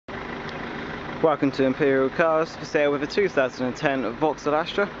Welcome to Imperial Cars, for sale with a 2010 Vauxhall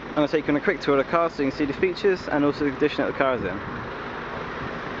Astra. I'm going to take you on a quick tour of the car so you can see the features and also the condition that the car is in.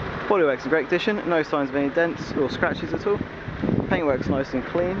 Bodywork's in great condition, no signs of any dents or scratches at all. Paintwork's nice and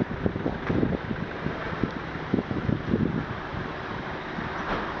clean.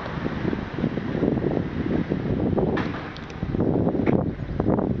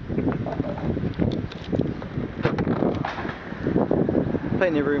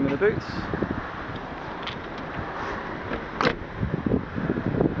 Plenty of room in the boots.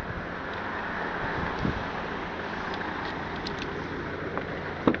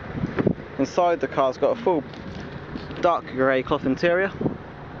 Inside, the car's got a full dark grey cloth interior.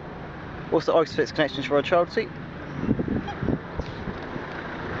 Also ISOFIX connections for a child seat.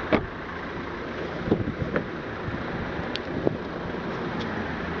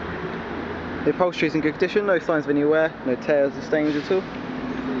 The upholstery is in good condition, no signs of any wear, no tears or stains at all.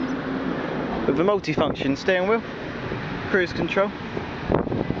 With a multi-function steering wheel, cruise control,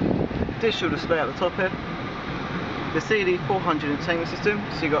 digital display at the top here, the CD 400 entertainment system,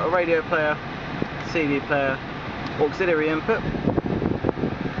 so you've got a radio player, CD player, auxiliary input.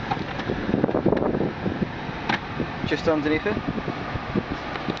 Just underneath it.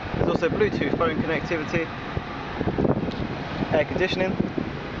 There's also Bluetooth phone connectivity, air conditioning,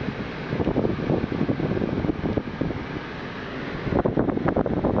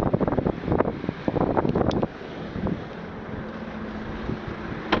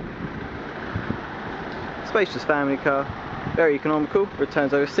 spacious family car, very economical,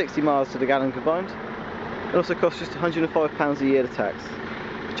 returns over 60 miles to the gallon combined. It also costs just £105 a year to tax.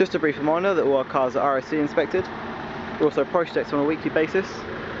 Just a brief reminder that all our cars are RAC inspected. We're also price checked on a weekly basis.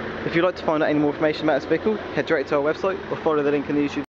 If you'd like to find out any more information about this vehicle, head direct to our website or follow the link in the YouTube